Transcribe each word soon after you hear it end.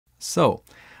So,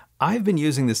 I've been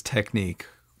using this technique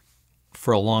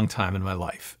for a long time in my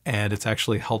life, and it's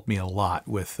actually helped me a lot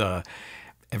with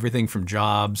everything from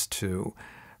jobs to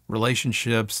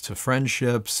relationships to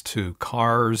friendships to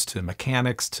cars to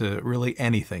mechanics to really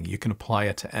anything. You can apply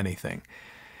it to anything.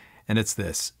 And it's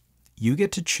this: you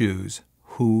get to choose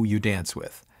who you dance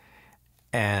with.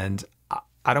 And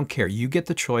I don't care. You get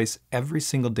the choice every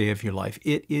single day of your life.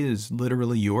 It is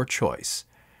literally your choice.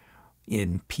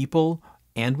 In people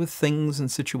and with things and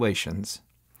situations,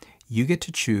 you get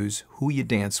to choose who you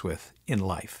dance with in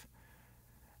life.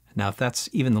 Now, if that's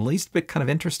even the least bit kind of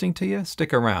interesting to you,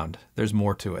 stick around. There's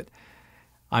more to it.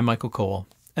 I'm Michael Kowal,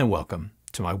 and welcome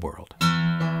to my world.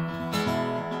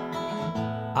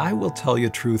 I will tell you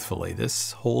truthfully,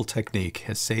 this whole technique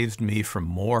has saved me from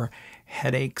more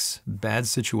headaches, bad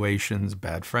situations,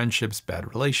 bad friendships,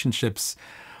 bad relationships,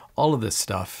 all of this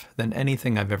stuff than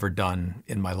anything I've ever done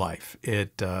in my life.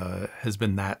 It has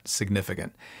been that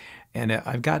significant. And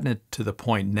I've gotten it to the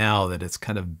point now that it's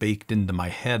kind of baked into my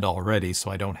head already, so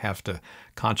I don't have to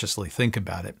consciously think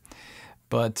about it.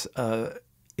 But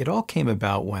it all came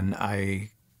about when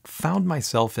I found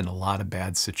myself in a lot of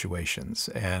bad situations.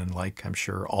 And like I'm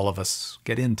sure all of us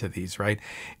get into these, right?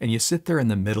 And you sit there in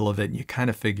the middle of it and you kind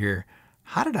of figure,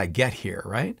 how did I get here,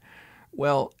 right?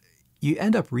 Well, you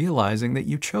end up realizing that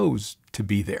you chose to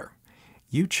be there.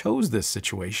 You chose this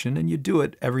situation and you do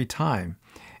it every time.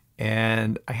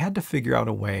 And I had to figure out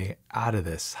a way out of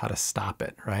this, how to stop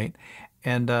it, right?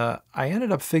 And I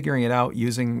ended up figuring it out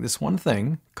using this one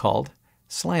thing called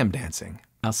slam dancing.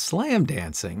 Now, slam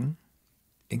dancing,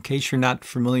 in case you're not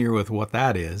familiar with what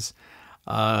that is,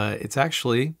 it's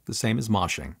actually the same as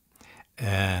moshing.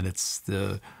 And it's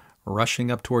the rushing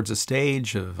up towards a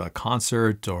stage of a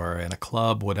concert or in a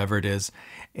club, whatever it is,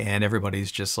 and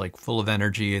everybody's just like full of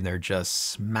energy and they're just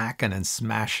smacking and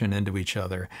smashing into each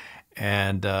other.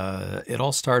 And it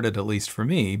all started, at least for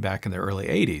me, back in the early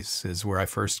 80s, is where I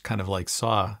first kind of like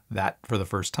saw that for the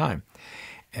first time.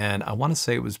 And I want to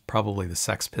say it was probably the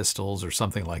Sex Pistols or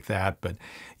something like that, but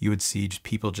you would see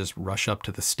people just rush up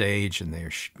to the stage and they,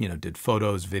 did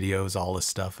photos, videos, all this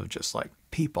stuff of just like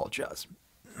people just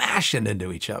mashing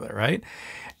into each other, right?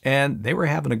 And they were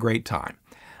having a great time.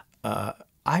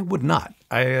 I would not.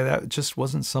 That just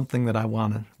wasn't something that I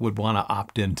would want to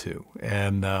opt into.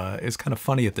 And it's kind of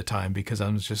funny at the time because I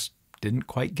just didn't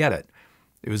quite get it.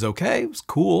 It was okay. It was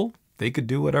cool. They could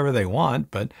do whatever they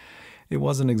want, but it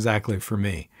wasn't exactly for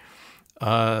me.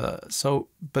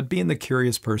 But being the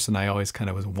curious person, I always kind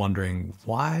of was wondering,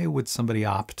 why would somebody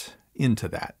opt into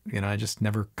that? I just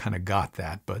never kind of got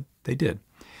that, but they did.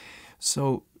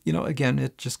 So, again,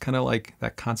 it just kind of like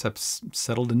that concept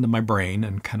settled into my brain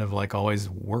and kind of like always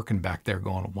working back there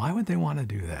going, why would they want to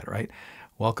do that, right?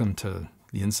 Welcome to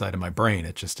the inside of my brain.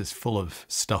 It just is full of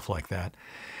stuff like that.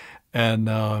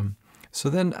 And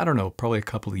so then, I don't know, probably a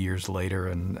couple of years later,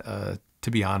 and to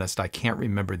be honest, I can't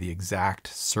remember the exact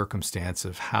circumstance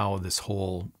of how this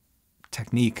whole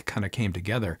technique kind of came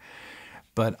together.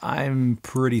 But I'm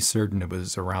pretty certain it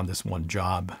was around this one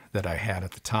job that I had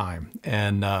at the time.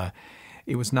 And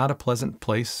it was not a pleasant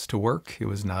place to work. It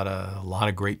was not a lot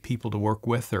of great people to work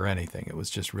with or anything. It was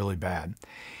just really bad.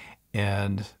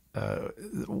 And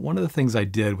one of the things I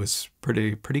did was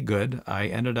pretty good. I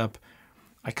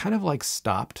kind of like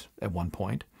stopped at one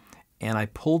point and I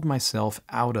pulled myself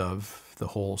out of the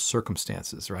whole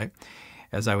circumstances, right?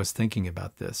 As I was thinking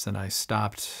about this, and I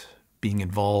stopped being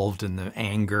involved in the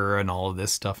anger and all of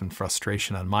this stuff and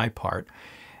frustration on my part.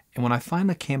 And when I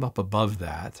finally came up above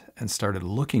that and started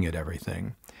looking at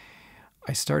everything,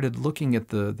 I started looking at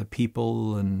the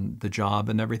people and the job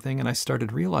and everything, and I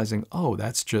started realizing, oh,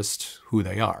 that's just who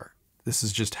they are. This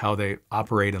is just how they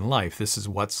operate in life. This is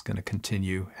what's going to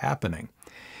continue happening.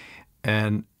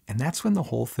 And that's when the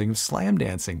whole thing of slam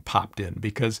dancing popped in,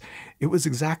 because it was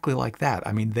exactly like that.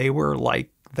 I mean, they were like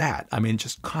that. I mean,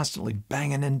 just constantly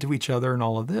banging into each other and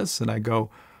all of this. And I go,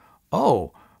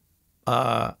 oh,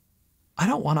 I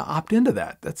don't want to opt into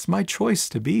that. That's my choice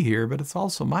to be here, but it's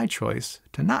also my choice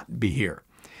to not be here.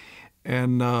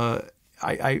 And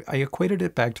I equated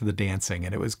it back to the dancing.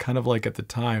 And it was kind of like at the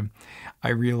time I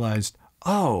realized,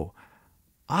 oh,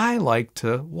 I like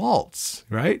to waltz,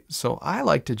 right? So I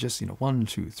like to just, 1,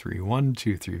 2, 3, 1,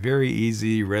 2, 3, very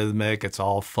easy, rhythmic. It's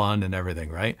all fun and everything,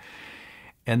 right?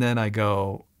 And then I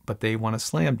go, but they want to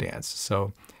slam dance.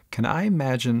 So can I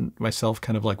imagine myself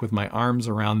kind of like with my arms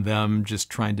around them, just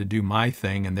trying to do my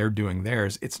thing and they're doing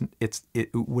theirs? It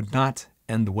would not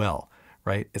end well,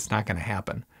 right? It's not going to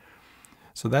happen.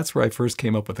 So that's where I first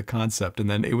came up with the concept. And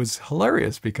then it was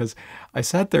hilarious because I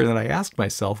sat there and I asked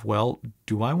myself, well,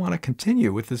 do I want to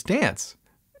continue with this dance?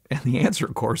 And the answer,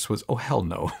 of course, was, oh, hell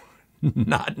no.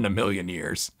 Not in a million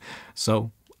years.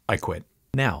 So I quit.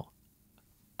 Now,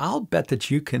 I'll bet that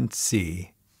you can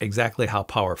see exactly how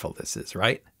powerful this is,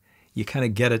 right? You kind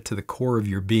of get it to the core of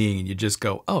your being and you just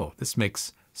go, oh, this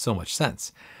makes so much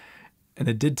sense. And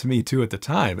it did to me too at the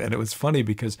time. And it was funny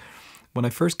because when I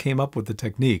first came up with the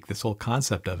technique, this whole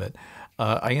concept of it,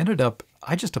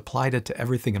 I just applied it to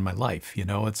everything in my life. You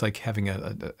know, it's like having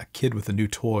a kid with a new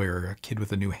toy or a kid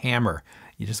with a new hammer.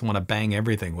 You just want to bang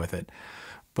everything with it.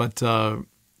 But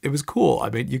it was cool. I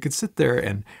mean, you could sit there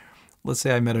and let's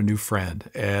say I met a new friend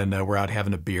and we're out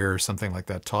having a beer or something like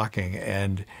that talking.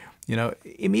 And, you know,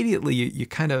 immediately you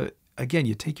kind of, again,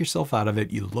 you take yourself out of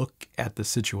it. You look at the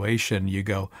situation, you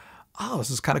go, oh, this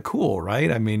is kind of cool,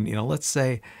 right? I mean, you know, let's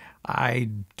say I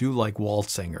do like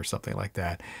waltzing or something like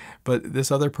that, but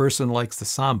this other person likes the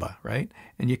samba, right?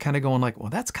 And you're kind of going like, well,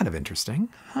 that's kind of interesting.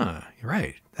 Huh, you're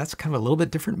right. That's kind of a little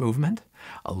bit different movement,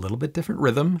 a little bit different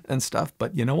rhythm and stuff,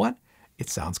 but you know what? It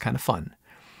sounds kind of fun.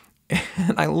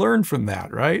 And I learned from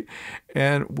that, right?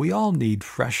 And we all need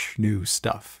fresh new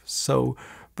stuff. So,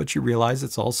 but you realize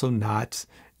it's also not,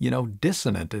 you know,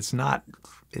 dissonant. It's not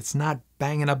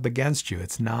banging up against you.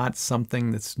 It's not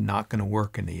something that's not going to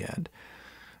work in the end.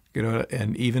 You know,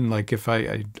 and even like if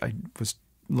I was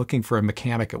looking for a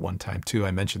mechanic at one time too,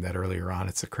 I mentioned that earlier on,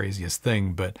 it's the craziest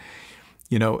thing, but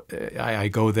you know, I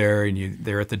go there and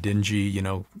they're at the dingy, you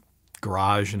know,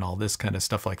 garage and all this kind of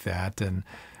stuff like that. And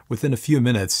within a few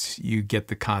minutes you get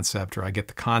the concept, or I get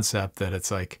the concept that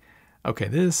it's like, okay,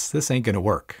 this ain't going to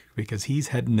work because he's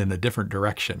heading in a different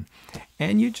direction.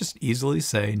 And you just easily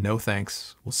say, no,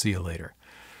 thanks. We'll see you later.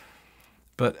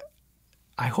 But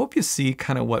I hope you see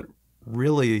kind of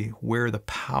really where the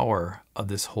power of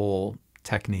this whole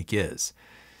technique is.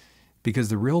 Because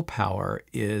the real power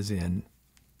is in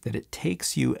that it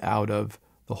takes you out of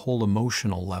the whole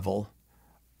emotional level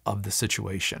of the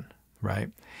situation, right?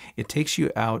 It takes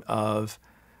you out of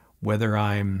whether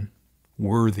I'm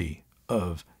worthy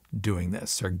of doing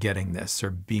this or getting this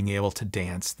or being able to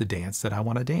dance the dance that I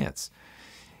want to dance.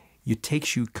 It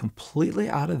takes you completely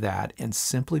out of that and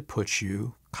simply puts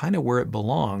you kind of where it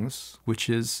belongs, which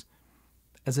is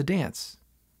as a dance,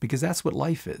 because that's what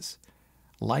life is.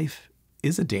 Life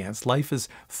is a dance. Life is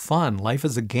fun. Life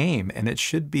is a game. And it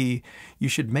should be, you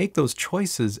should make those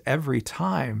choices every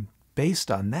time based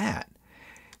on that.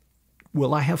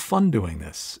 Will I have fun doing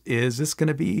this? Is this going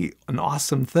to be an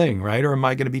awesome thing, right? Or am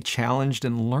I going to be challenged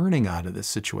and learning out of this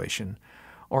situation?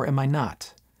 Or am I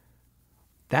not?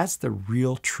 That's the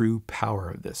real true power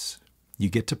of this. You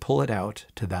get to pull it out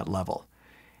to that level.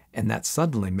 And that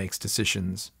suddenly makes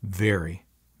decisions very,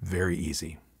 very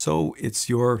easy. So it's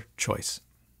your choice.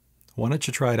 Why don't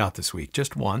you try it out this week?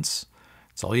 Just once.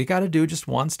 It's all you got to do, just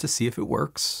once, to see if it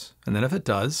works. And then if it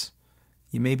does,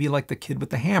 you may be like the kid with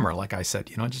the hammer, like I said,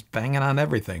 you know, just banging on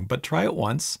everything. But try it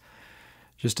once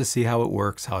just to see how it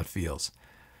works, how it feels.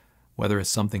 Whether it's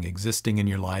something existing in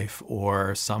your life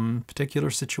or some particular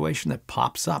situation that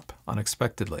pops up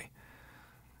unexpectedly.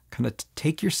 Kind of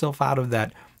take yourself out of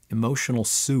that emotional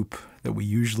soup that we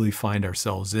usually find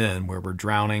ourselves in, where we're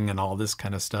drowning and all this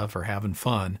kind of stuff or having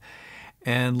fun,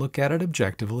 and look at it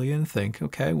objectively and think,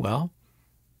 okay, well,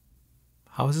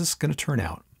 how is this going to turn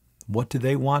out? What do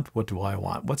they want? What do I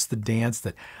want? What's the dance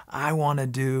that I want to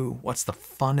do? What's the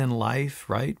fun in life,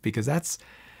 right? Because that's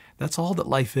all that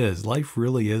life is. Life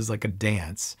really is like a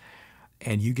dance,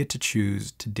 and you get to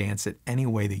choose to dance it any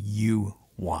way that you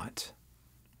want.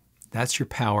 That's your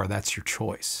power. That's your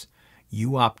choice.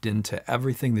 You opt into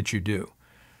everything that you do,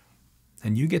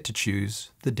 and you get to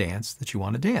choose the dance that you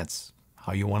want to dance,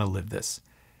 how you want to live this.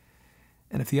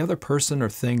 And if the other person or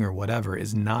thing or whatever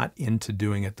is not into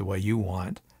doing it the way you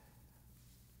want,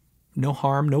 no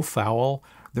harm, no foul.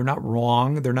 They're not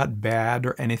wrong. They're not bad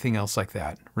or anything else like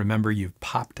that. Remember, you've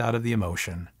popped out of the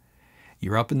emotion.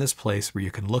 You're up in this place where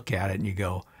you can look at it and you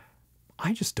go,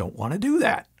 I just don't want to do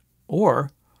that.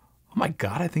 Or, oh my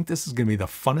God, I think this is going to be the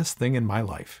funnest thing in my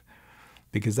life.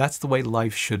 Because that's the way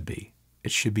life should be.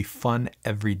 It should be fun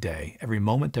every day, every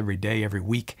moment, every day, every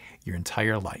week, your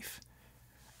entire life.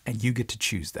 And you get to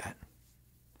choose that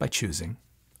by choosing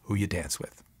who you dance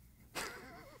with.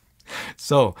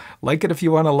 So, like it if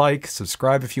you want to like,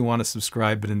 subscribe if you want to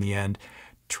subscribe, but in the end,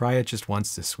 try it just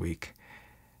once this week.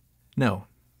 No,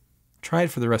 try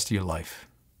it for the rest of your life.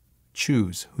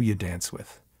 Choose who you dance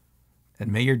with.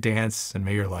 And may your dance and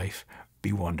may your life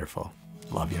be wonderful.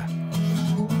 Love ya.